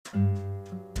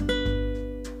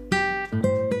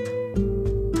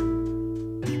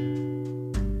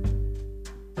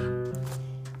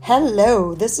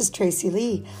Hello, this is Tracy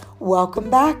Lee. Welcome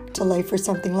back to Life or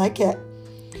Something Like It.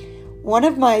 One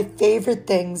of my favorite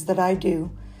things that I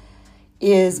do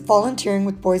is volunteering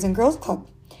with Boys and Girls Club.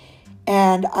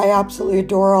 And I absolutely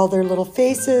adore all their little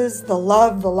faces, the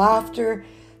love, the laughter,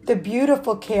 the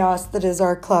beautiful chaos that is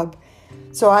our club.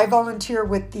 So I volunteer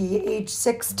with the age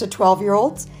 6 to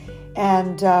 12-year-olds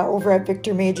and over at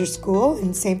Victor Major School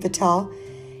in St. Vital.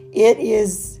 It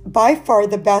is by far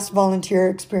the best volunteer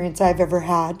experience I've ever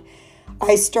had.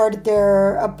 I started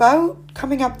there about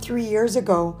coming up 3 years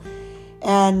ago,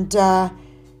 and I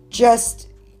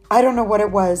don't know what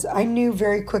it was. I knew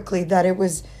very quickly that it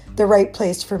was the right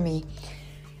place for me.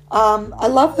 I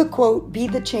love the quote, "Be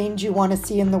the change you want to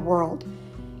see in the world."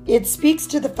 It speaks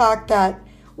to the fact that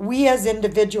we as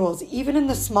individuals, even in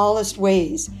the smallest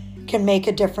ways, can make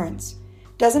a difference.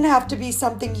 Doesn't have to be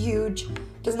something huge,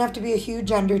 doesn't have to be a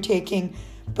huge undertaking,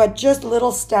 but just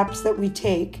little steps that we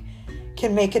take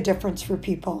can make a difference for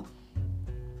people.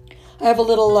 I have a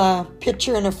little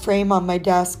picture in a frame on my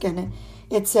desk, and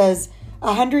it says,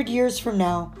 100 years from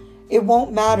now, it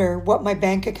won't matter what my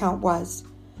bank account was,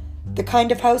 the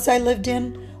kind of house I lived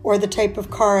in, or the type of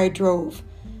car I drove,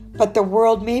 but the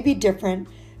world may be different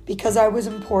because I was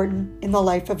important in the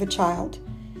life of a child.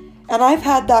 And I've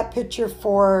had that picture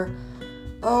for,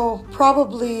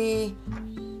 probably,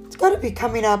 it's got to be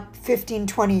coming up 15,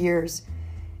 20 years.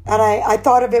 And I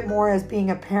thought of it more as being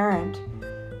a parent,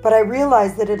 but I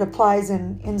realized that it applies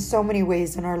in so many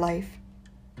ways in our life.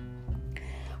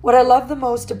 What I love the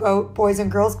most about Boys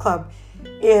and Girls Club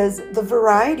is the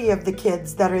variety of the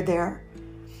kids that are there.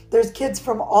 There's kids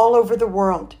from all over the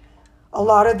world. A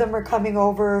lot of them are coming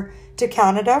over to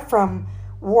Canada from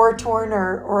war-torn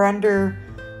or under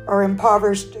or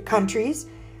impoverished countries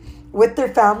with their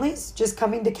families, just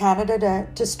coming to Canada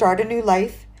to start a new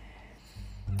life.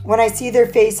 When I see their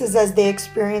faces as they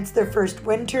experience their first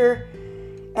winter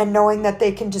and knowing that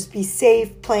they can just be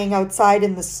safe playing outside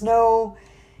in the snow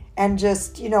and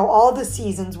just, all the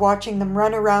seasons, watching them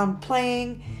run around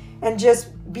playing and just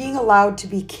being allowed to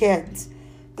be kids,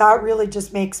 that really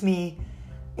just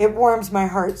it warms my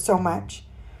heart so much.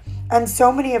 And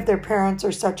so many of their parents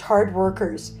are such hard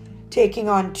workers, taking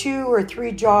on 2 or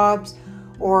 3 jobs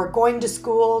or going to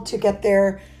school to get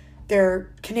their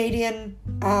Canadian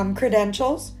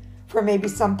credentials for maybe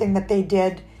something that they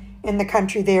did in the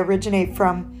country they originate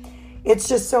from. It's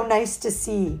just so nice to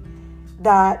see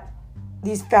that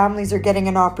these families are getting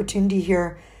an opportunity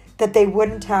here that they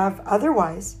wouldn't have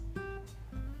otherwise.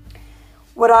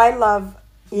 What I love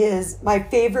is my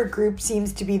favorite group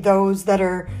seems to be those that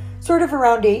are sort of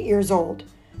around 8 years old.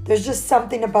 There's just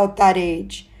something about that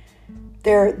age.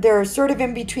 They're sort of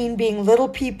in between being little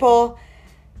people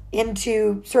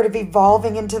into sort of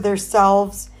evolving into their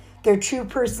selves, their true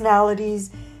personalities,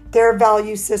 their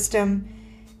value system,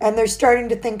 and they're starting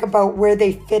to think about where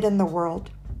they fit in the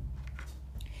world.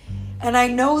 And I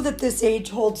know that this age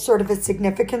holds sort of a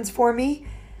significance for me,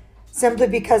 simply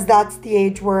because that's the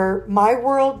age where my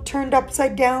world turned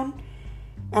upside down,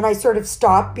 and I sort of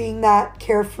stopped being that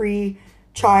carefree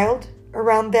child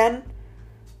around then.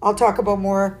 I'll talk about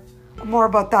more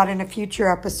about that in a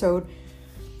future episode.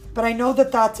 But I know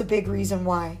that that's a big reason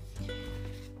why.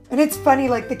 And it's funny,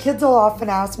 like the kids will often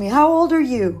ask me, "How old are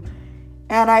you?"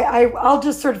 And I'll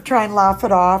just sort of try and laugh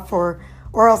it off, or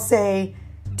I'll say,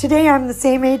 "Today I'm the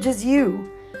same age as you."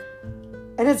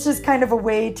 And it's just kind of a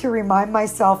way to remind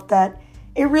myself that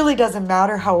it really doesn't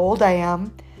matter how old I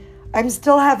am. I'm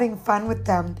still having fun with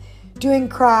them, doing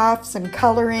crafts and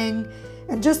coloring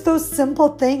and just those simple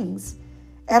things.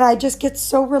 And I just get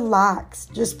so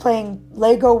relaxed just playing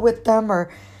Lego with them or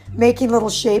making little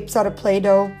shapes out of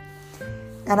Play-Doh.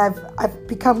 And I've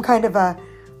become kind of a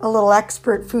little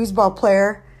expert foosball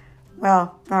player.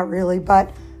 Well, not really,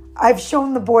 but I've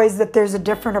shown the boys that there's a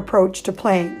different approach to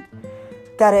playing.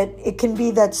 That it can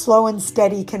be that slow and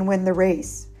steady can win the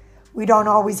race. We don't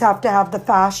always have to have the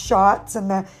fast shots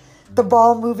and the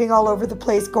ball moving all over the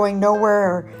place, going nowhere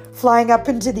or flying up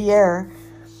into the air.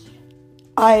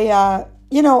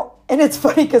 And it's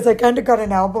funny because I kind of got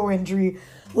an elbow injury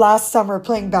last summer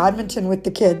playing badminton with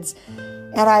the kids.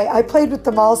 And I played with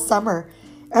them all summer.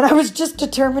 And I was just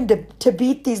determined to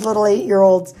beat these little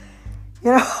 8-year-olds.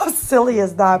 How silly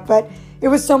is that? But it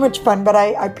was so much fun. But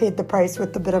I paid the price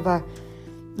with a bit of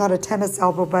not a tennis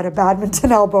elbow, but a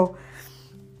badminton elbow.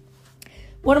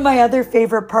 One of my other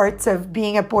favorite parts of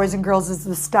being at Boys and Girls is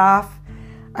the staff.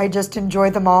 I just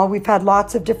enjoy them all. We've had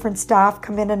lots of different staff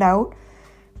come in and out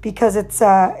because it's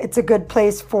a good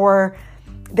place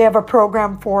they have a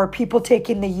program for people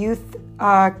taking the youth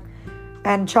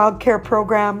and childcare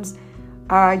programs,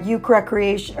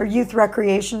 youth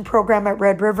recreation program at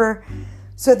Red River.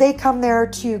 So they come there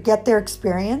to get their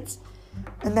experience,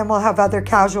 and then we'll have other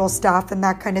casual staff and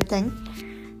that kind of thing.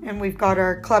 And we've got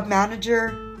our club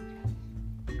manager.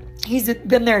 He's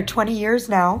been there 20 years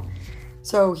now.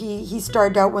 So he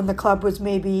started out when the club was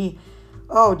maybe,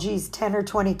 10 or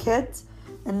 20 kids.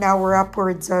 And now we're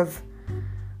upwards of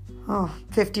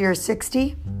 50 or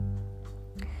 60.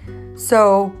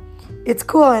 So it's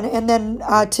cool. And then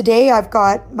today I've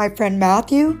got my friend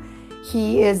Matthew.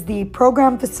 He is the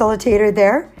program facilitator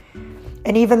there.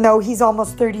 And even though he's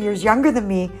almost 30 years younger than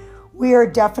me, we are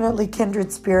definitely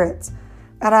kindred spirits.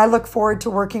 And I look forward to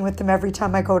working with him every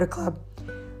time I go to club.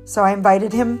 So I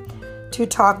invited him to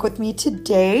talk with me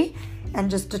today and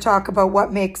just to talk about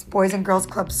what makes Boys and Girls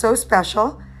Club so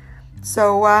special.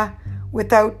 So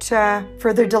without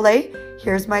further delay,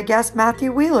 here's my guest,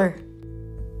 Matthew Wheeler.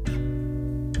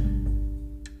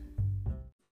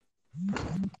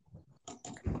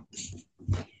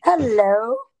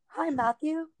 Hello. Hi,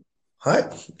 Matthew. Hi,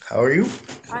 how are you?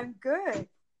 I'm good.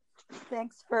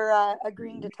 Thanks for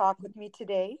agreeing to talk with me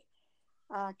today.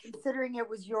 Considering it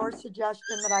was your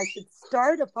suggestion that I should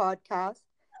start a podcast,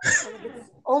 I think it's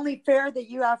only fair that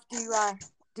you have to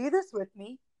do this with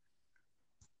me.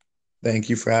 Thank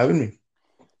you for having me.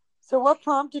 So what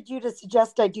prompted you to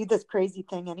suggest I do this crazy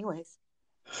thing anyways?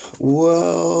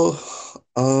 Well,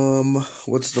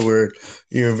 what's the word?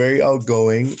 You're very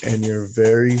outgoing and you're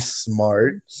very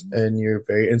smart and you're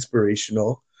very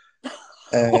inspirational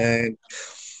and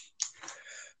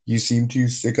you seem to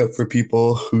stick up for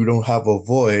people who don't have a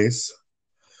voice.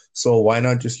 So why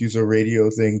not just use a radio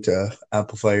thing to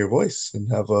amplify your voice and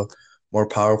have a more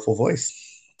powerful voice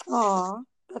Aw,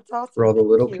 that's awesome. for all the Thank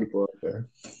little you. people out there?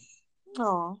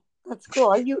 Aw, that's cool.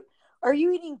 Are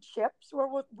you eating chips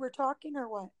while we're talking or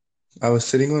what? I was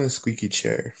sitting on a squeaky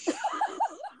chair.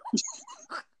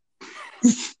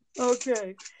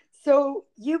 Okay. So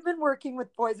you've been working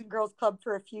with Boys and Girls Club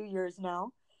for a few years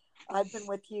now. I've been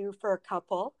with you for a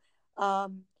couple.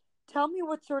 Tell me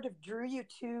what sort of drew you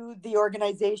to the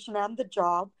organization and the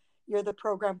job. You're the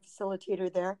program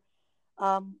facilitator there.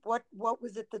 What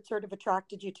was it that sort of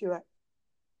attracted you to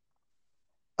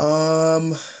it?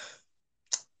 Um,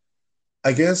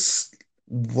 I guess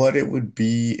what it would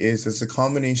be is it's a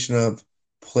combination of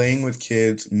playing with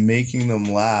kids, making them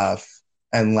laugh,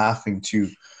 and laughing too.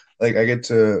 Like I get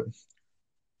to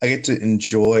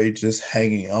enjoy just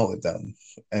hanging out with them.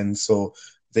 And so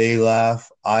they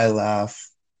laugh, I laugh.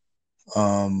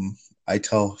 I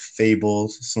tell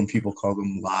fables, some people call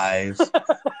them lies,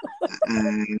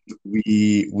 and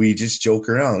we just joke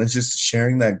around. It's just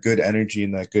sharing that good energy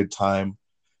and that good time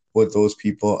with those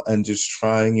people and just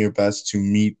trying your best to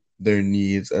meet their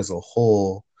needs as a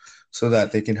whole so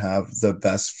that they can have the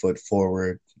best foot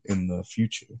forward in the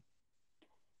future.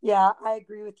 Yeah, I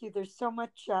agree with you. There's so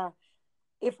much.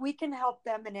 If we can help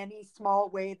them in any small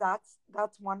way, that's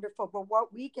wonderful. But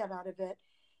what we get out of it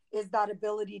is that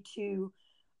ability to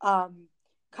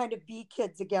kind of be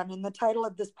kids again. And the title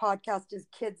of this podcast is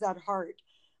Kids at Heart,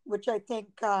 which I think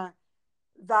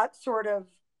that sort of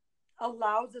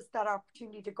allows us that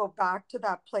opportunity to go back to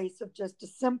that place of just a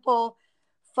simple,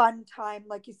 fun time,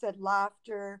 like you said,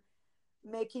 laughter,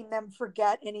 making them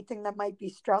forget anything that might be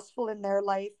stressful in their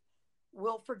life.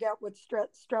 We'll forget what's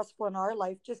stressful in our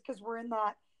life just because we're in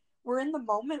the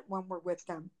moment when we're with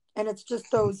them. And it's just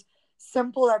those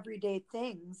simple everyday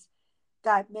things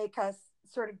that make us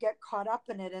sort of get caught up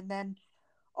in it. And then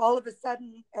all of a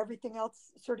sudden, everything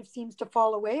else sort of seems to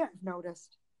fall away, I've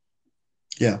noticed.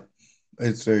 Yeah,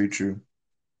 it's very true.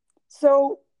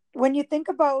 So when you think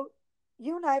about,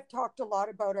 you and I have talked a lot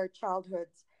about our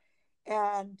childhoods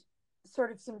and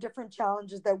sort of some different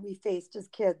challenges that we faced as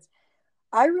kids.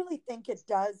 I really think it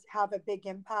does have a big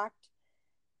impact.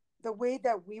 The way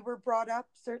that we were brought up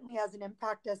certainly has an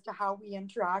impact as to how we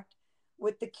interact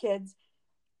with the kids.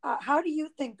 How do you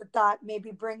think that maybe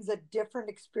brings a different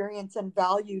experience and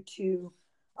value to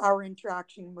our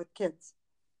interaction with kids?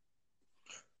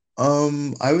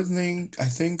 I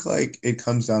think like it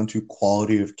comes down to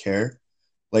quality of care.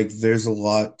 Like there's a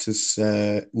lot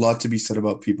to be said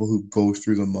about people who go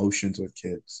through the motions with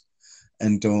kids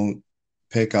and don't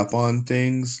pick up on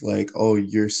things like, oh,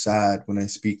 you're sad when I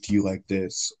speak to you like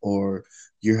this, or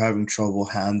you're having trouble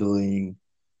handling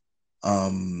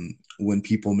when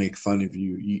people make fun of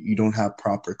you. You don't have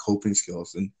proper coping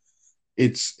skills. And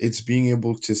it's being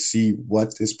able to see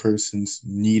what this person's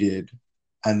needed.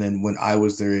 And then when I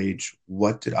was their age,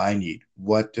 what did I need?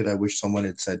 What did I wish someone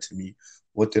had said to me?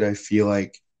 What did I feel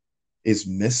like is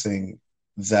missing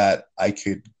that I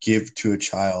could give to a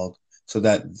child so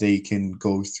that they can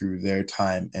go through their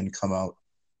time and come out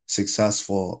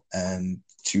successful and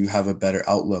to have a better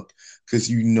outlook, because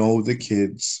you know the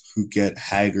kids who get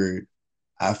haggard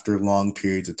after long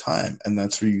periods of time, and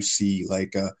that's where you see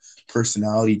like a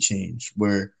personality change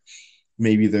where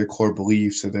maybe their core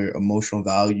beliefs or their emotional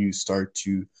values start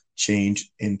to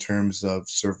change in terms of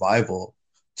survival,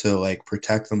 to like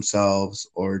protect themselves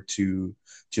or to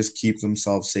just keep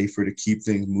themselves safer, to keep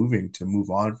things moving, to move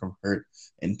on from hurt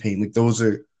and pain. Like those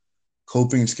are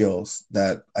coping skills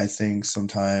that I think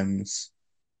sometimes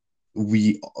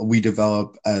we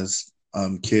develop as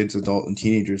kids, adult, and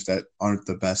teenagers that aren't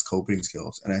the best coping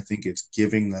skills. And I think it's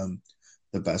giving them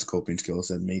the best coping skills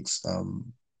that makes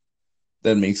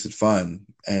it fun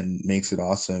and makes it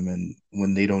awesome. And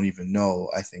when they don't even know,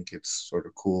 I think it's sort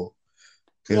of cool,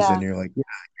 because then Yeah. you're like,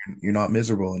 yeah, you're not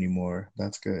miserable anymore.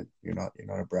 That's good. You're not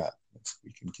a brat.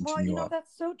 We can Well, continue on.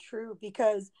 that's so true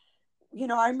because,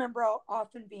 I remember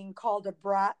often being called a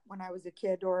brat when I was a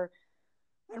kid, or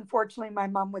unfortunately, my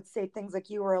mom would say things like,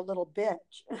 you were a little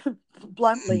bitch,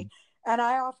 bluntly. And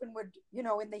I often would,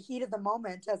 in the heat of the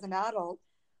moment as an adult,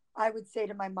 I would say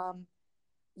to my mom,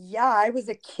 yeah, I was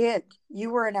a kid.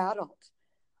 You were an adult.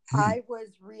 I was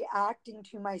reacting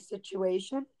to my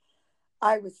situation.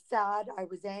 I was sad. I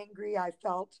was angry. I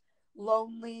felt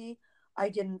lonely. I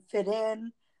didn't fit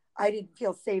in. I didn't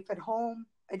feel safe at home.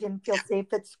 I didn't feel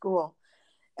safe at school.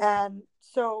 And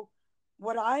so,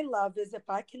 what I love is if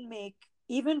I can make,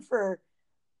 even for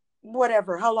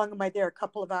whatever, how long am I there? A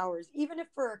couple of hours. Even if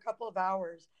for a couple of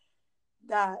hours,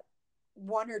 that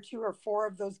one or two or four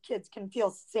of those kids can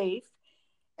feel safe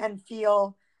and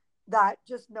feel that,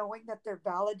 just knowing that they're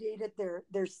validated,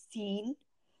 they're seen,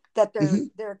 that they're Mm-hmm.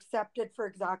 they're accepted for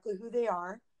exactly who they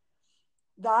are.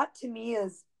 That to me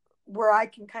is where I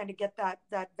can kind of get that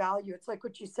value. It's like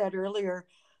what you said earlier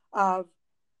of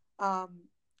um,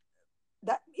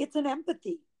 that it's an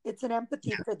empathy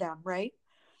for them, right?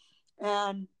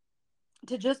 And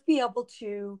to just be able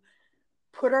to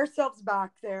put ourselves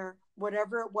back there,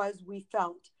 whatever it was we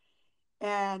felt.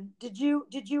 And did you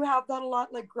have that a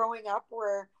lot, like growing up,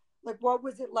 where, like, what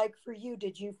was it like for you?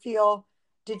 Did you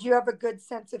have a good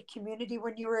sense of community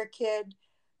when you were a kid?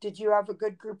 Did you have a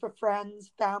good group of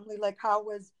friends, family? Like, how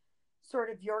was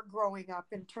sort of your growing up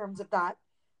in terms of that,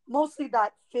 mostly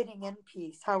that fitting in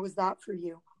piece? How was that for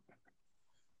you?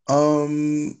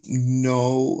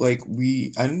 No, like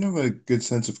I didn't have a good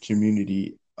sense of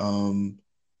community.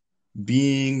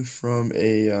 Being from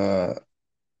a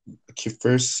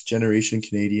first generation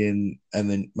Canadian, and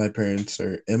then my parents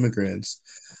are immigrants.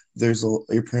 My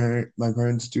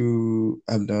parents do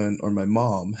have done, or my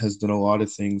mom has done a lot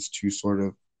of things to sort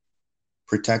of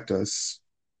protect us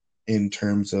in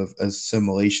terms of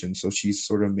assimilation. So she's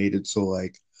sort of made it so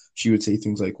like she would say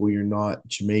things like, "Well, you're not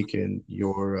Jamaican,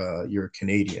 you're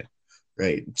Canadian."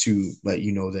 Right? To let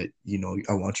you know that,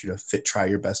 I want you to try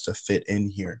your best to fit in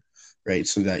here, right?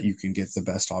 So that you can get the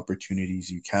best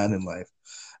opportunities you can in life.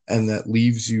 And that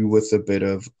leaves you with a bit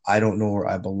of, I don't know where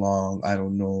I belong. I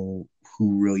don't know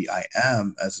who really I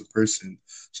am as a person.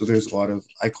 So there's a lot of,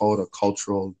 I call it a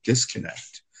cultural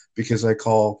disconnect, because I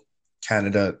call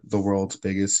Canada the world's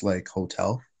biggest like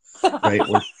hotel, right?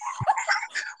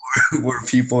 Where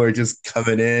people are just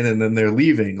coming in and then they're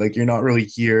leaving. Like you're not really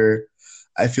here.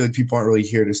 I feel like people aren't really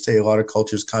here to stay. A lot of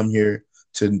cultures come here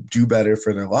to do better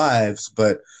for their lives,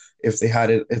 but if they had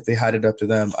it up to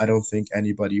them, I don't think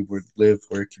anybody would live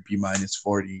where it could be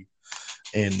 -40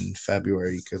 in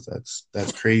February, because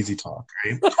that's crazy talk,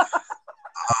 right?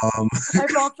 Um,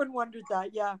 I've often wondered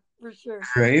that. Yeah, for sure.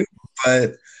 right.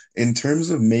 But in terms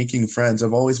of making friends,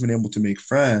 I've always been able to make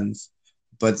friends,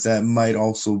 but that might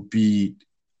also be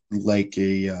like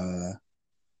a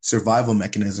survival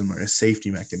mechanism or a safety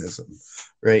mechanism,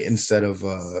 right? Instead of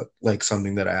like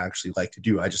something that I actually like to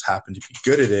do. I just happen to be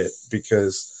good at it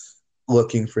because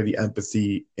looking for the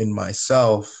empathy in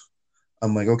myself,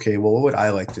 I'm like, okay, well, what would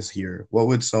I like to hear?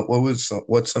 What's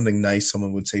something nice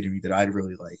someone would say to me that I'd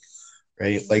really like,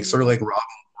 right? Like sort of like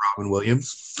Robin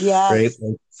Williams, right?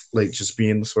 Yes. Like just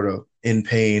being sort of in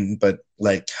pain, but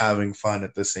like having fun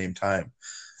at the same time.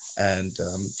 And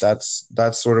that's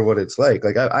sort of what it's like.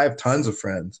 Like I have tons of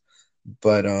friends,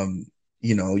 but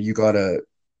you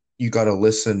gotta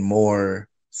listen more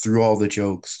through all the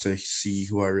jokes to see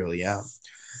who I really am,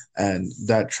 and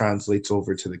that translates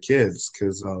over to the kids,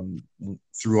 because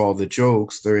through all the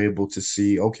jokes they're able to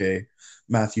see, okay,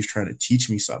 Matthew's trying to teach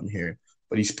me something here,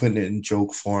 but he's putting it in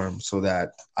joke form so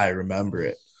that I remember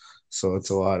it. So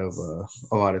it's a lot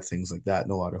of things like that,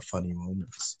 and a lot of funny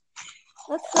moments.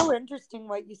 That's so interesting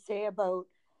what you say about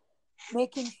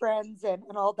making friends and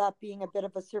all that being a bit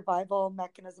of a survival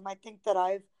mechanism. I think that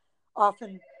I've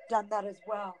often done that as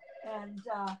well. And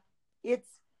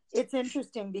it's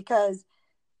interesting because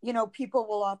people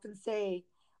will often say,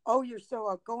 oh, you're so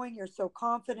outgoing, you're so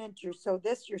confident, you're so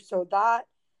this, you're so that.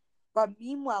 But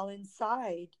meanwhile,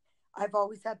 inside, I've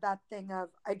always had that thing of,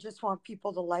 I just want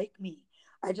people to like me.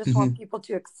 I just want Hmm. people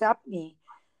to accept me.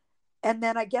 And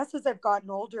then I guess as I've gotten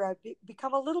older, I've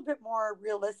become a little bit more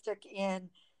realistic in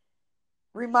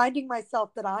reminding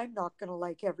myself that I'm not going to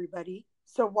like everybody.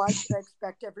 So why should I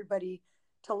expect everybody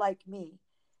to like me?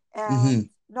 And Hmm.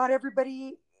 not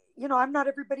everybody, I'm not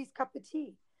everybody's cup of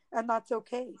tea, and that's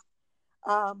okay.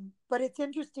 But it's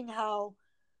interesting how,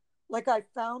 like, I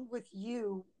found with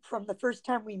you from the first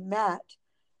time we met,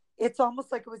 it's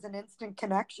almost like it was an instant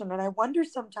connection. And I wonder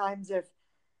sometimes if,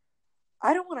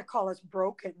 I don't want to call us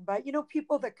broken, but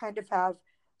people that kind of have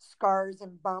scars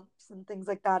and bumps and things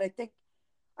like that,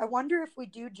 I wonder if we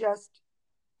do just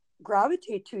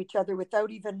gravitate to each other without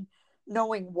even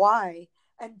knowing why,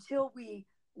 until we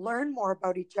learn more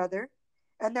about each other,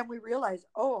 and then we realize,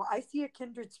 oh, I see a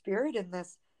kindred spirit in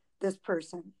this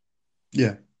person.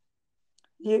 Yeah.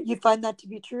 You find that to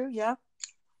be true? Yeah.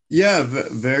 Yeah,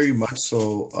 very much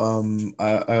so.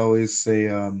 I always say,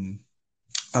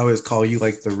 I always call you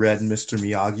like the red Mr.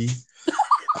 Miyagi.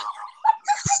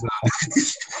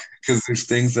 Because there's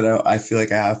things that I feel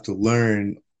like I have to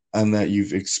learn and that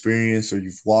you've experienced or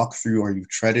you've walked through or you've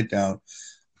treaded down.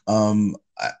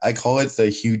 I call it the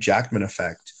Hugh Jackman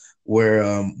effect,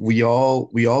 where we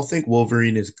all think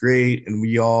Wolverine is great, and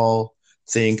we all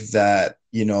think that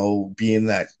being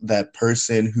that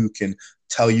person who can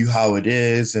tell you how it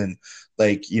is and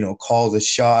like call the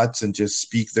shots and just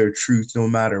speak their truth no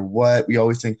matter what. We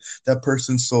always think that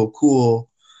person's so cool,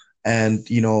 and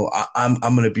I'm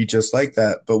gonna be just like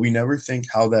that. But we never think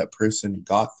how that person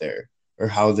got there or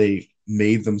how they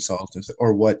made themselves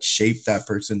or what shaped that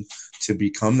person to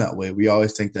become that way. We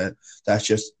always think that that's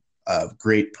just a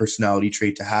great personality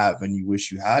trait to have and you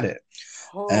wish you had it.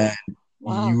 And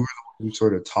Oh, you wow. were the one who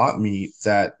sort of taught me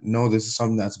that no, this is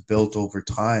something that's built over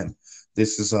time.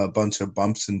 This is a bunch of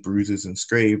bumps and bruises and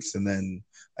scrapes, and then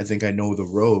I think I know the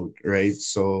road, right?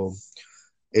 So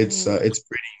Mm. it's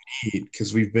pretty neat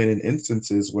because we've been in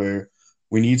instances where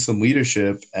we need some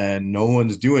leadership and no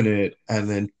one's doing it, and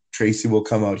then Tracy will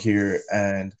come out here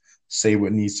and say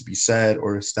what needs to be said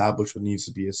or establish what needs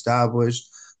to be established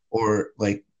or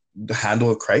like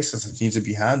handle a crisis that needs to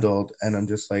be handled, and I'm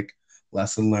just like,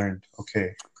 lesson learned.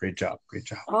 Okay, great job, great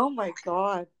job. Oh my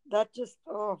God. That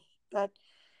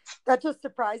that just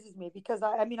surprises me, because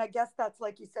I mean, I guess that's,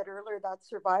 like you said earlier, that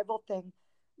survival thing.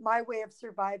 My way of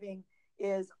surviving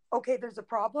is, okay, there's a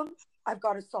problem, I've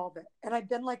got to solve it. And I've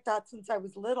been like that since I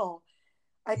was little.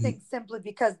 I Mhm. think simply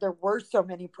because there were so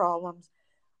many problems,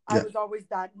 I Yeah. was always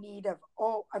that need of,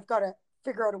 oh, I've got to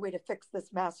figure out a way to fix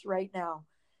this mess right now.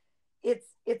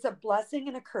 It's a blessing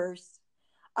and a curse.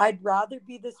 I'd rather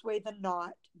be this way than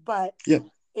not, but Yeah.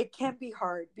 it can be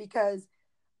hard, because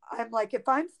I'm like, if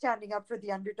I'm standing up for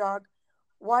the underdog,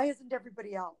 why isn't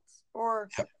everybody else? Or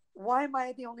Yeah. why am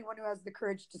I the only one who has the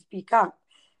courage to speak up?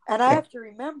 And I Yeah. have to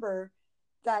remember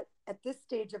that at this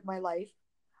stage of my life,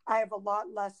 I have a lot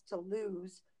less to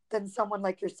lose than someone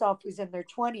like yourself who's in their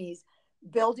 20s,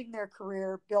 building their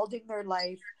career, building their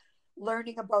life,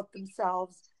 learning about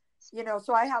themselves.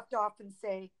 So I have to often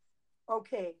say,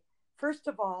 okay, first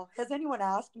of all, has anyone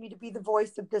asked me to be the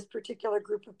voice of this particular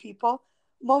group of people?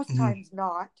 Most Mhm. times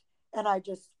not. And I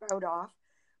just spout off.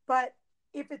 But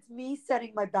if it's me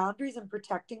setting my boundaries and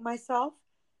protecting myself,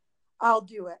 I'll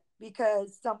do it,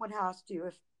 because someone has to.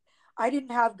 If I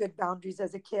didn't have good boundaries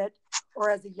as a kid or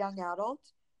as a young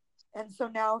adult, and so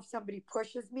now if somebody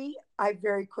pushes me, I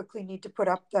very quickly need to put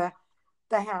up the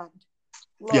hand.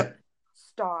 Yeah. Look,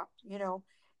 stop.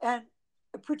 And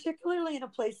particularly in a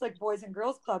place like Boys and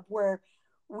Girls Club, where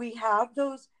we have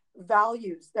those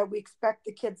values that we expect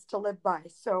the kids to live by.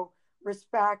 So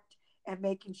respect and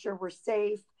making sure we're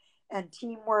safe and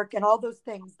teamwork and all those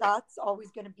things. That's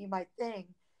always going to be my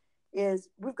thing, is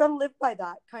we've got to live by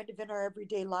that kind of in our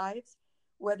everyday lives,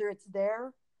 whether it's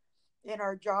there in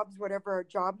our jobs, whatever our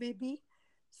job may be.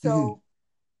 Mhm. So,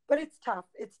 but it's tough.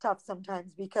 It's tough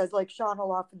sometimes, because, like, Sean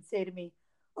will often say to me,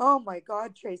 oh my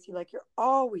God, Tracy, like, you're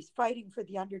always fighting for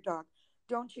the underdog.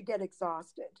 Don't you get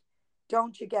exhausted?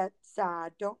 Don't you get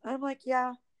sad? Don't. I'm like,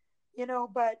 yeah,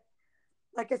 but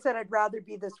like I said, I'd rather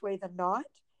be this way than not.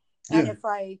 And Yeah.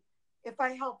 if I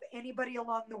help anybody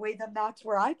along the way, then that's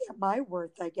where I get my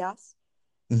worth, I guess,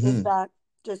 is Hmm. that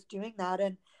just doing that.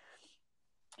 And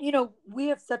we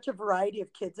have such a variety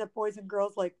of kids at Boys and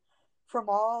Girls, like from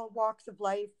all walks of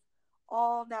life,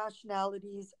 all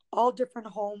nationalities, all different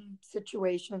home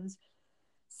situations.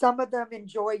 Some of them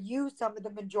enjoy you, some of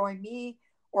them enjoy me,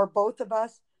 or both of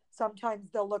us. Sometimes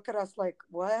they'll look at us like,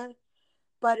 what?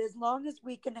 But as long as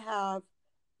we can have,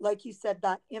 like you said,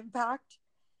 that impact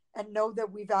and know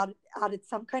that we've added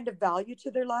some kind of value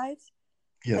to their lives,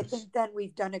 I Yes. think then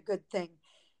we've done a good thing.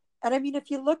 And I mean, if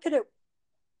you look at it,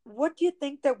 what do you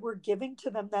think that we're giving to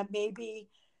them that maybe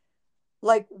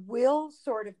like will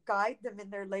sort of guide them in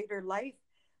their later life?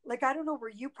 Like, I don't know, were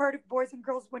you part of Boys and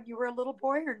Girls when you were a little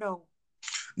boy or no?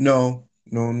 No,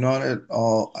 no, not at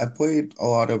all. I played a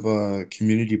lot of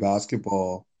community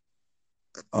basketball,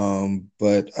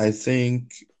 but I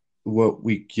think what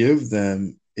we give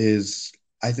them is,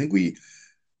 I think we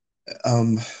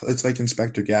it's like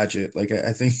Inspector Gadget. Like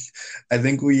I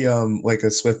think we like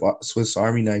a Swiss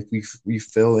Army knife. We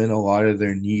fill in a lot of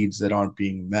their needs that aren't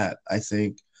being met. I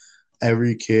think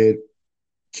every kid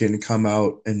can come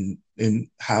out and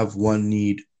have one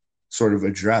need sort of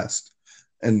addressed.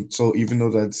 And so even though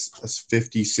that's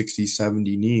 50, 60,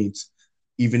 70 needs,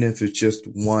 even if it's just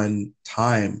one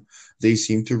time, they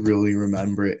seem to really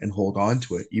remember it and hold on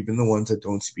to it. Even the ones that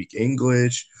don't speak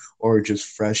English or just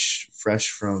fresh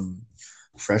from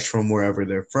wherever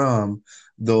they're from,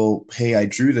 they'll, hey, I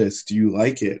drew this. Do you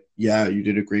like it? Yeah, you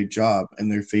did a great job.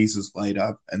 And their faces light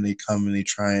up and they come and they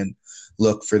try and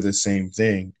look for the same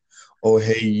thing. Oh,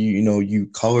 hey, you know, you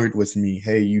colored with me.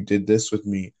 Hey, you did this with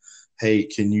me. Hey,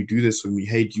 can you do this with me?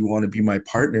 Hey, do you want to be my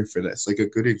partner for this? Like a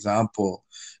good example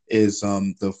is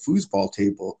the foosball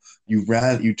table.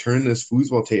 You turned this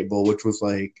foosball table, which was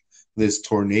like this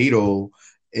tornado,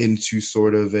 into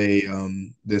sort of a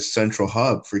this central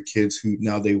hub for kids who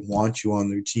now they want you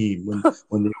on their team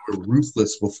when they were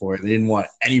ruthless before. They didn't want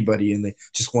anybody and they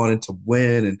just wanted to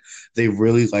win, and they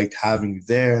really liked having you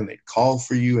there, and they'd call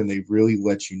for you and they really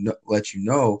let you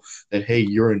know that, hey,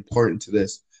 you're important to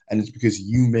this, and it's because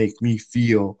you make me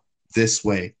feel this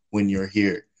way when you're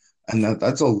here. And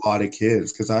that's a lot of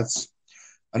kids, because that's,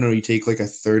 I don't know, you take like a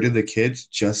third of the kids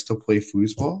just to play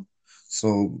foosball.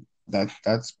 So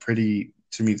that's pretty,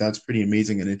 to me, that's pretty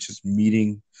amazing. And it's just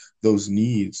meeting those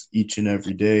needs each and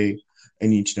every day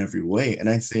in each and every way. And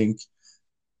I think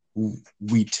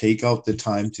we take out the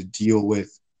time to deal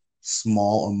with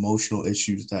small emotional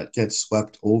issues that get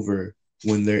swept over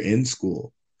when they're in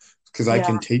school. Because I Yeah.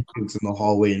 can take kids in the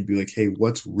hallway and be like, hey,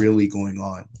 what's really going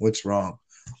on? What's wrong?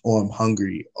 Oh, I'm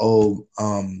hungry. Oh,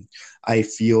 I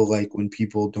feel like when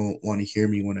people don't want to hear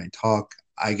me when I talk,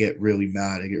 I get really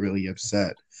mad. I get really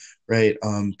upset. Right?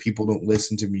 People don't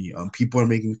listen to me. People are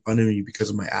making fun of me because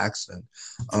of my accent.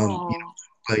 You Oh, know,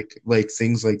 like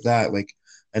things like that. Like,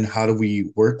 and how do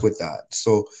we work with that?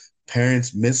 So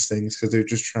parents miss things because they're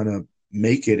just trying to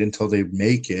make it until they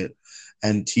make it,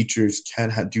 and teachers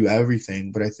can do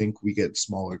everything. But I think we get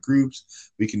smaller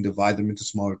groups, we can divide them into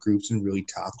smaller groups and really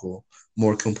tackle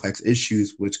more complex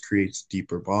issues, which creates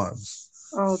deeper bonds.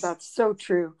 oh, that's so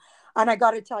true. And I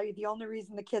got to tell you, the only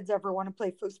reason the kids ever want to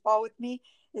play football with me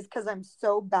is because I'm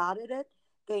so bad at it.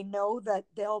 They know that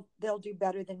they'll do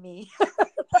better than me. That's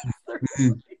the real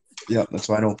Mhm. reason. Yeah, that's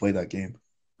why I don't play that game.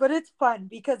 But it's fun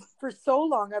because for so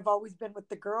long I've always been with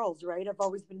the girls, right? I've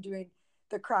always been doing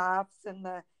the crafts and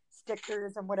the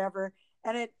stickers and whatever.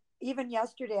 And it even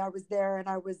yesterday I was there and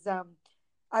I was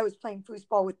playing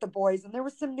foosball with the boys and there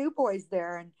was some new boys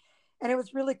there and it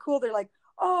was really cool. They're like,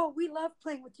 "Oh, we love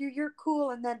playing with you. You're cool."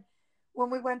 And then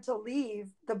when we went to leave,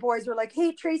 the boys were like,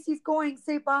 "Hey, Tracy's going.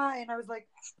 Say bye." And I was like,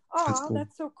 That's "Oh, cool.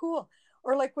 that's so cool."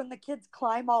 Or like when the kids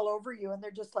climb all over you and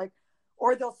they're just like,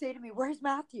 or they'll say to me, "Where's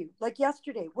Matthew?" Like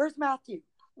yesterday, "Where's Matthew?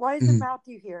 Why isn't Mhm.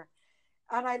 Matthew here?"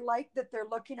 And I like that they're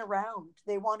looking around.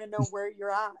 They want to know where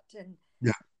you're at. And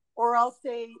Yeah. or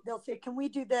they'll say, "Can we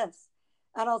do this?"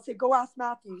 And I'll say, "Go ask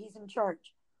Matthew. He's in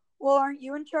charge." "Well, aren't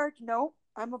you in charge?" "No,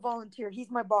 I'm a volunteer.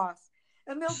 He's my boss."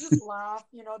 And they'll just laugh.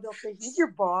 They'll say, "He's your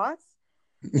boss."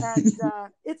 And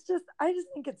it's just, I just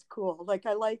think it's cool. Like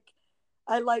I like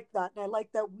that, and I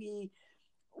like that we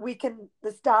can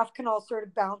the staff can all sort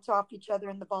of bounce off each other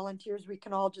and the volunteers we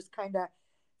can all just kind of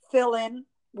fill in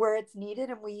where it's needed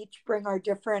and we each bring our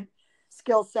different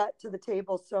skill set to the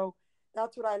table. So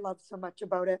that's what I love so much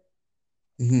about it.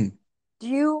 Mhm. Do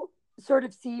you sort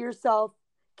of see yourself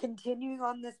continuing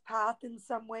on this path in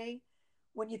some way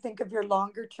when you think of your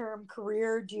longer term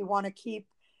career? Do you want to keep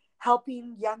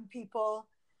helping young people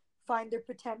find their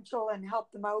potential and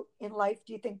help them out in life?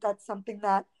 Do you think that's something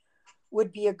that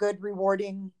would be a good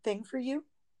rewarding thing for you?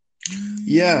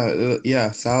 Yeah,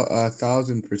 yeah,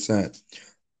 1,000%.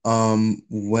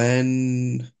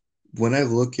 When I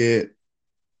look at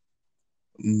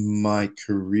my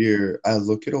career, I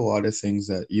look at a lot of things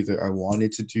that either I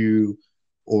wanted to do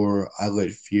or I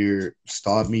let fear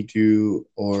stop me do,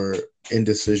 or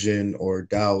indecision or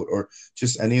doubt, or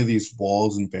just any of these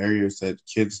walls and barriers that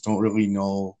kids don't really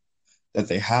know that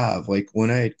they have. Like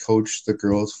when I had coached the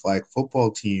girls flag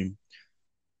football team,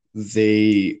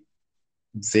 they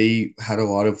they had a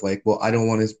lot of like, well, I don't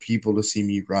want his people to see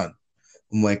me run.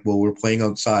 I'm like, well, we're playing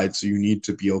outside, so you need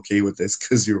to be okay with this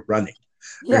because you're running,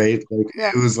 Yeah. right? Like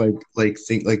Yeah. it was like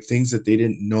things that they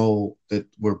didn't know that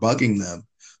were bugging them.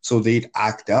 So they'd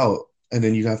act out and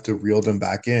then you'd have to reel them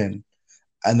back in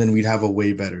and then we'd have a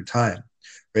way better time.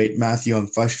 Right? Matthew, I'm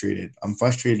frustrated. I'm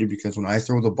frustrated because when I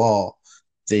throw the ball,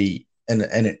 they and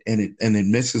it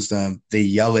misses them, they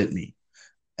yell at me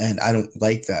and I don't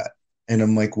like that. And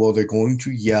I'm like, well, they're going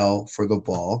to yell for the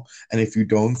ball, and if you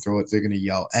don't throw it, they're going to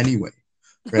yell anyway,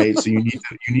 right? So you need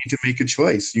to make a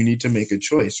choice. You need to make a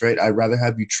choice, right? I'd rather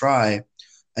have you try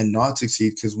and not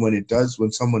succeed because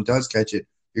when someone does catch it,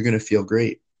 you're going to feel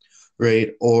great,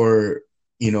 right? Or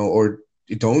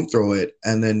don't throw it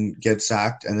and then get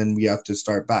sacked, and then we have to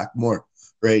start back more,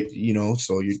 right?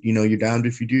 So you're damned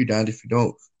if you do, damned if you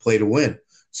don't. Play to win.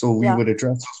 So we Yeah. would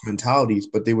address those mentalities,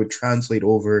 but they would translate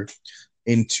over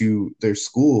into their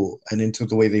school and into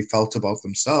the way they felt about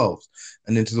themselves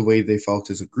and into the way they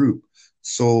felt as a group.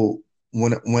 So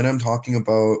when I'm talking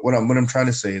about what I'm trying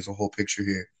to say is a whole picture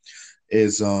here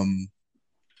is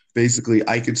basically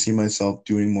I could see myself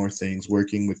doing more things,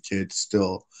 working with kids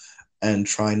still and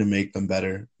trying to make them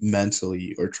better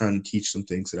mentally or trying to teach them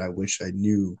things that I wish I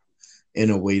knew in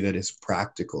a way that is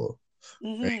practical,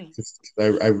 right?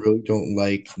 Hmm. I really don't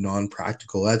like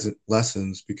non-practical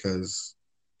lessons because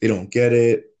they don't get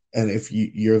it. And if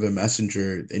you're the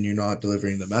messenger and you're not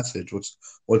delivering the message,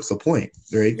 what's the point,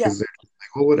 right? Yeah. Because they're just like,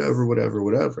 oh, whatever, whatever,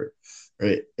 whatever,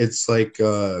 right? It's like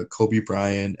Kobe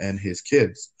Bryant and his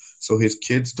kids. So his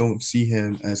kids don't see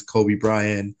him as Kobe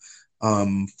Bryant,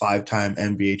 five-time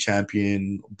NBA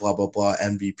champion, blah blah blah,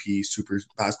 MVP, super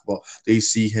basketball. They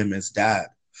see him as dad.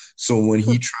 So when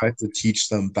he tries to teach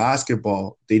them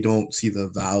basketball, they don't see the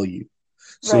value.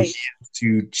 So he Right. has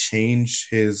to change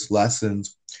his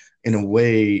lessons in a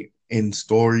way in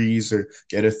stories or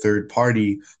get a third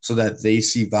party so that they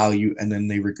see value and then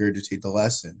they regurgitate the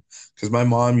lesson. Because my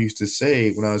mom used to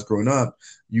say when I was growing up,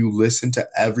 you listen to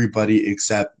everybody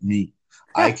except me.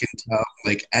 I can tell,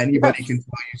 like anybody Yes. can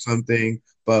tell you something,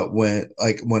 but when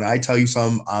I tell you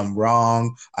something, I'm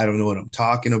wrong. I don't know what I'm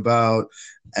talking about,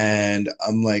 and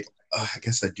I'm like, "Ugh, I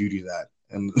guess I do that.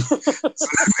 And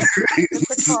It's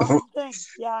a so, common thing.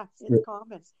 Yeah, it's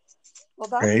common. Well,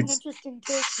 that's right. an interesting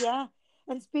take. Yeah.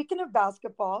 And speaking of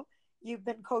basketball, you've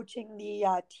been coaching the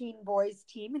teen boys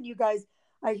team, and you guys,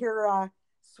 I hear,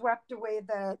 swept away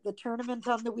the tournament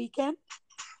on the weekend.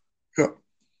 Oh,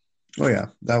 oh yeah,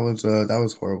 that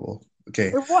was horrible. Okay,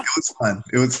 it It was. was fun.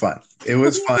 It was fun. It What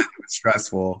was do you fun. mean? It was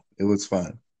stressful. It was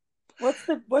fun. What's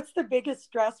the biggest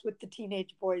stress with the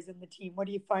teenage boys in the team? What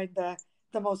do you find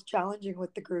the most challenging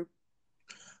with the group?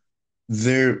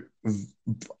 There,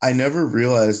 I never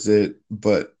realized it,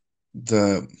 but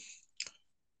the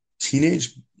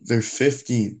teenage, they're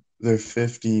 15. They're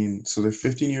 15, so they're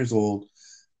 15 years old,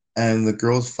 and the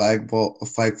girls flag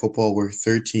football were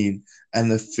 13, and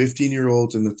the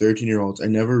 15-year-olds and the 13-year-olds, I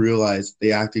never realized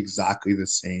they act exactly the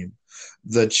same.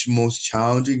 The most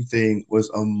challenging thing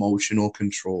was emotional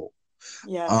control.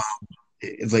 Um,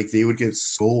 Yes. like they would get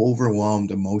so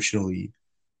overwhelmed emotionally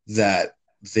that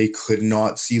they could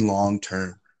not see long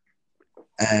term.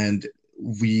 And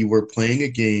we were playing a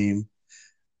game,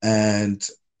 and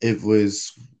it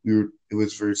was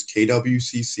versus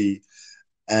KWCC,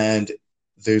 and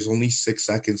there's only 6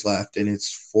 seconds left, and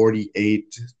it's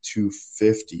 48 to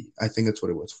 50. I think that's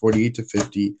what it was, 48 to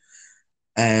 50.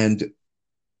 And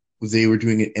they were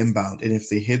doing it inbound. And if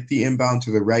they hit the inbound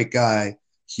to the right guy,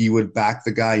 he would back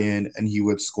the guy in and he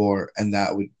would score. And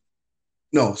that would,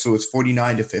 no, so it's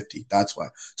 49 to 50. That's why.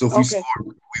 So if we Okay. scored,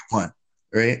 we won,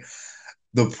 right?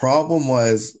 The problem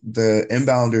was the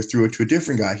inbounder threw it to a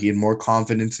different guy. He had more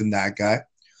confidence in that guy.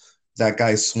 That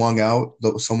guy swung out.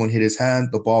 Someone hit his hand.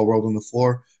 The ball rolled on the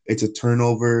floor. It's a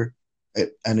turnover,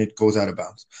 and it goes out of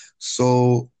bounds.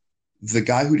 So the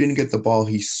guy who didn't get the ball,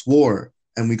 he swore,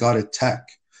 and we got a tech.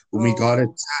 When we got a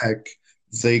Oh. tech,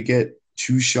 they get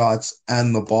two shots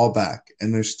and the ball back,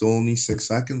 and there's still only 6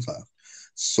 seconds left.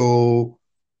 So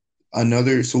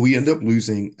so we end up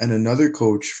losing, and another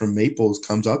coach from Maples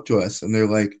comes up to us, and they're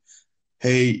like,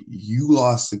 hey, you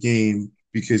lost the game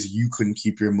because you couldn't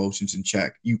keep your emotions in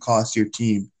check. You cost your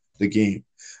team the game.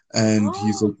 And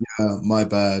he's like, Oh. yeah, my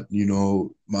bad,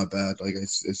 my bad. Like, I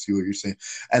see what you're saying.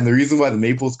 And the reason why the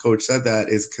Maples coach said that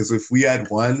is because if we had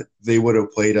won, they would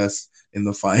have played us in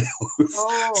the finals.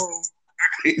 Oh.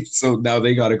 So now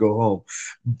they got to go home.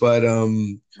 But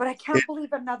But I can't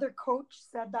believe another coach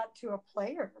said that to a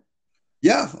player.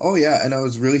 Yeah. Oh, yeah. And I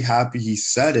was really happy he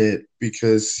said it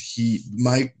because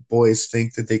my boys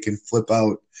think that they can flip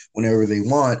out whenever they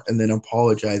want and then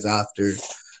apologize after,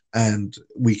 and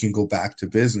we can go back to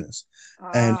business.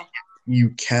 And Ah,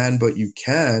 you can, but you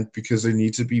can't, because there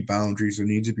needs to be boundaries, there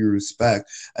needs to be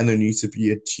respect, and there needs to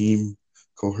be a team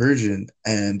cohesion.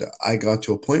 And I got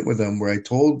to a point with them where I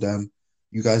told them,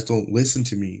 you guys don't listen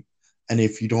to me. And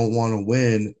if you don't want to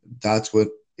win, that's what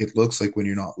it looks like when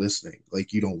you're not listening.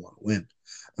 Like you don't want to win.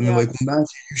 And they're yeah. like, well,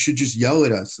 Matthew, you should just yell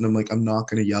at us. And I'm like, I'm not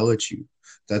going to yell at you.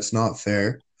 That's not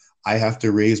fair. I have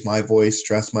to raise my voice,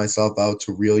 stress myself out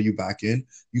to reel you back in.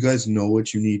 You guys know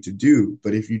what you need to do.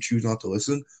 But if you choose not to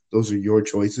listen, those are your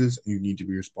choices and you need to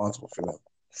be responsible for them.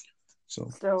 So,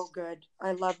 So good.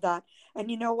 I love that. And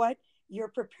you know what? You're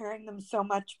preparing them so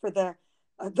much for the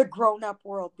grown-up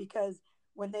world, because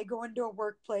when they go into a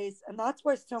workplace, and that's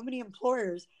why so many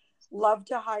employers love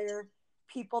to hire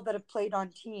people that have played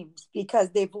on teams, because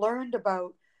they've learned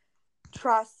about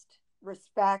trust,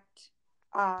 respect,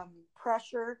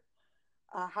 pressure,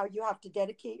 how you have to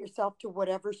dedicate yourself to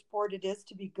whatever sport it is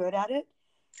to be good at it.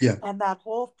 yeah. And that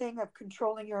whole thing of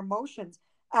controlling your emotions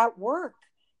at work,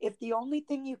 if the only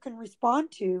thing you can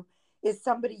respond to is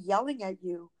somebody yelling at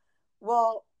you,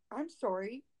 well, I'm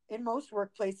sorry, in most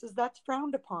workplaces that's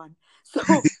frowned upon. So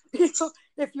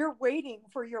if you're waiting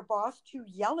for your boss to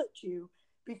yell at you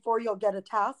before you'll get a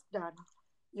task done,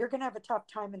 you're going to have a tough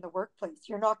time in the workplace.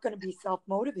 You're not going to be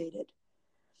self-motivated,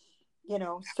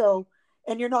 so,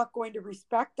 and you're not going to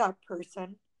respect that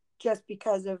person just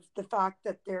because of the fact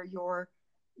that they're your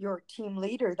team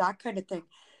leader, that kind of thing.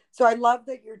 So I love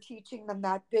that you're teaching them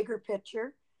that bigger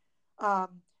picture.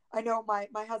 um, I know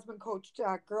my husband coached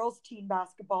girls team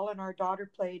basketball, and our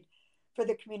daughter played for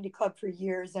the community club for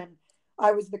years, and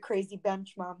I was the crazy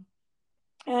bench mom.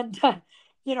 And I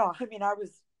mean, I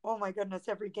was, oh my goodness,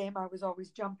 every game I was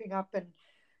always jumping up and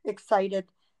excited.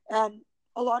 And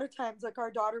a lot of times, like,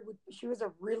 our daughter she was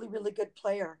a really, really good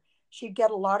player. She'd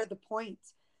get a lot of the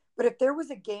points. But if there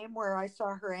was a game where I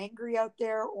saw her angry out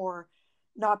there, or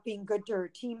not being good to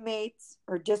her teammates,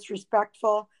 or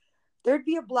disrespectful, there'd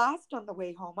be a blast on the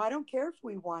way home. I don't care if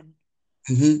we won,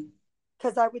 Hmm.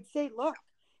 because I would say, look,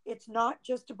 it's not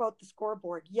just about the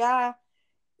scoreboard. Yeah,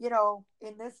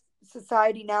 in this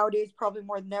society nowadays, probably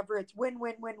more than ever, it's win,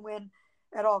 win, win, win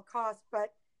at all costs.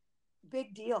 But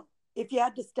big deal. If you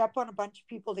had to step on a bunch of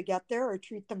people to get there, or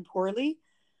treat them poorly,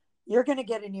 you're going to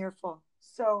get an earful.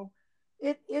 So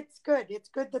it's good. It's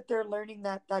good that they're learning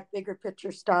that bigger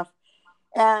picture stuff.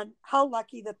 And how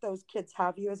lucky that those kids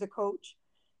have you as a coach,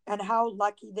 and how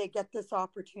lucky they get this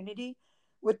opportunity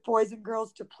with boys and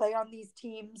girls to play on these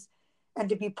teams and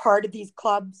to be part of these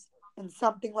clubs, and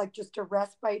something like just a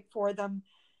respite for them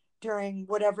during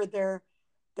whatever their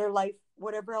life,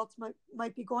 whatever else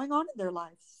might be going on in their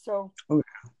lives. So Oh,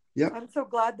 yeah. I'm so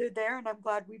glad they're there, and I'm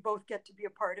glad we both get to be a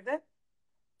part of it.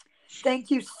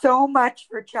 Thank you so much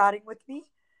for chatting with me.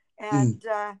 Mm.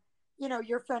 And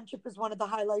your friendship is one of the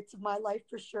highlights of my life,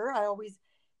 for sure. I always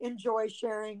enjoy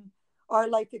sharing our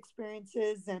life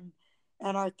experiences and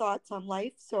our thoughts on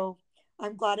life. So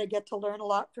I'm glad I get to learn a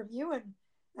lot from you, and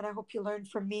I hope you learn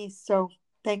from me. So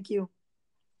thank you.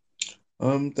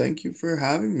 Thank you for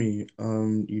having me.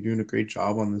 You're doing a great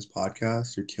job on this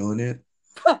podcast. You're killing it.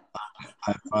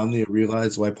 I finally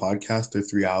realized why podcasts are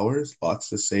 3 hours. Lots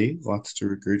to say, lots to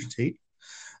regurgitate.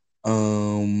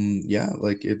 Yeah,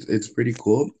 like it's pretty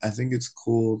cool. I think it's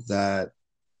cool that,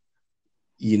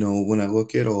 when I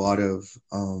look at a lot of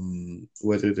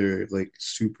whether they're like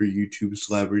super YouTube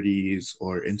celebrities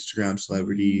or Instagram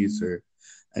celebrities or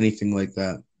anything like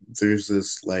that, there's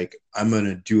this like, I'm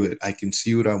gonna do it. I can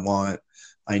see what I want.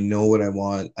 I know what I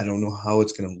want. I don't know how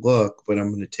it's gonna look, but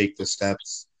I'm gonna take the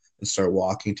steps and start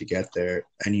walking to get there.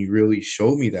 And you really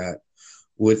showed me that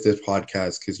with this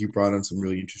podcast, because you brought on some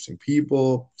really interesting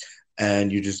people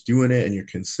and you're just doing it and you're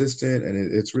consistent,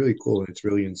 and it's really cool and it's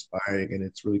really inspiring and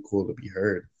it's really cool to be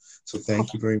heard. So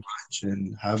thank you very much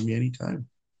and have me anytime.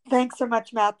 Thanks so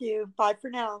much, Matthew. Bye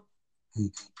for now.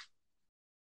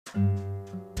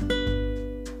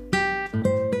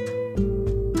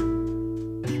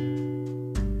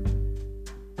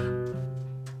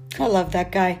 I love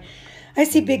that guy. I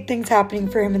see big things happening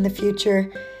for him in the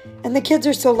future, and the kids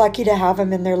are so lucky to have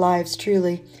him in their lives,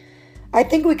 truly. I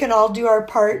think we can all do our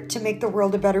part to make the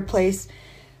world a better place.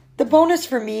 The bonus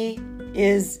for me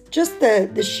is just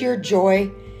the sheer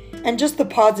joy and just the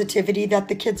positivity that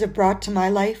the kids have brought to my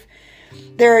life.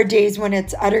 There are days when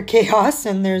it's utter chaos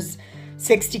and there's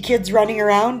 60 kids running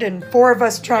around and 4 of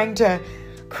us trying to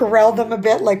corral them a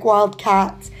bit like wild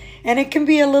cats. And it can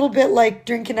be a little bit like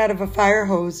drinking out of a fire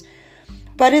hose.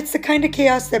 But it's the kind of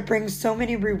chaos that brings so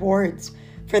many rewards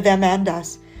for them and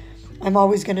us. I'm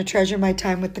always going to treasure my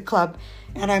time with the club,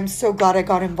 and I'm so glad I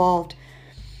got involved.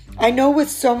 I know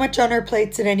with so much on our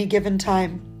plates at any given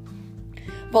time,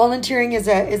 volunteering is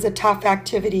a tough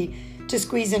activity to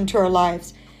squeeze into our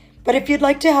lives. But if you'd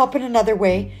like to help in another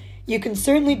way, you can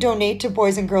certainly donate to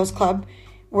Boys and Girls Club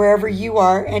wherever you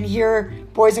are. And here,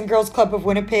 Boys and Girls Club of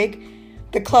Winnipeg,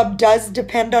 the club does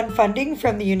depend on funding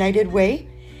from the United Way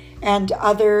and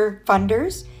other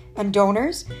funders and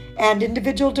donors and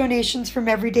individual donations from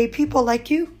everyday people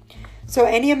like you. So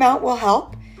any amount will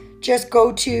help. Just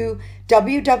go to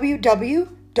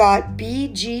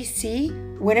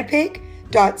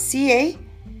www.bgcwinnipeg.ca,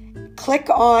 click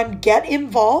on Get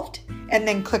Involved, and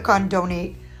then click on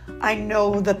Donate. I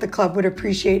know that the club would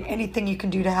appreciate anything you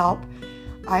can do to help.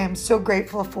 I am so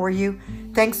grateful for you.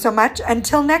 Thanks so much.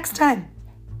 Until next time,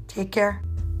 take care.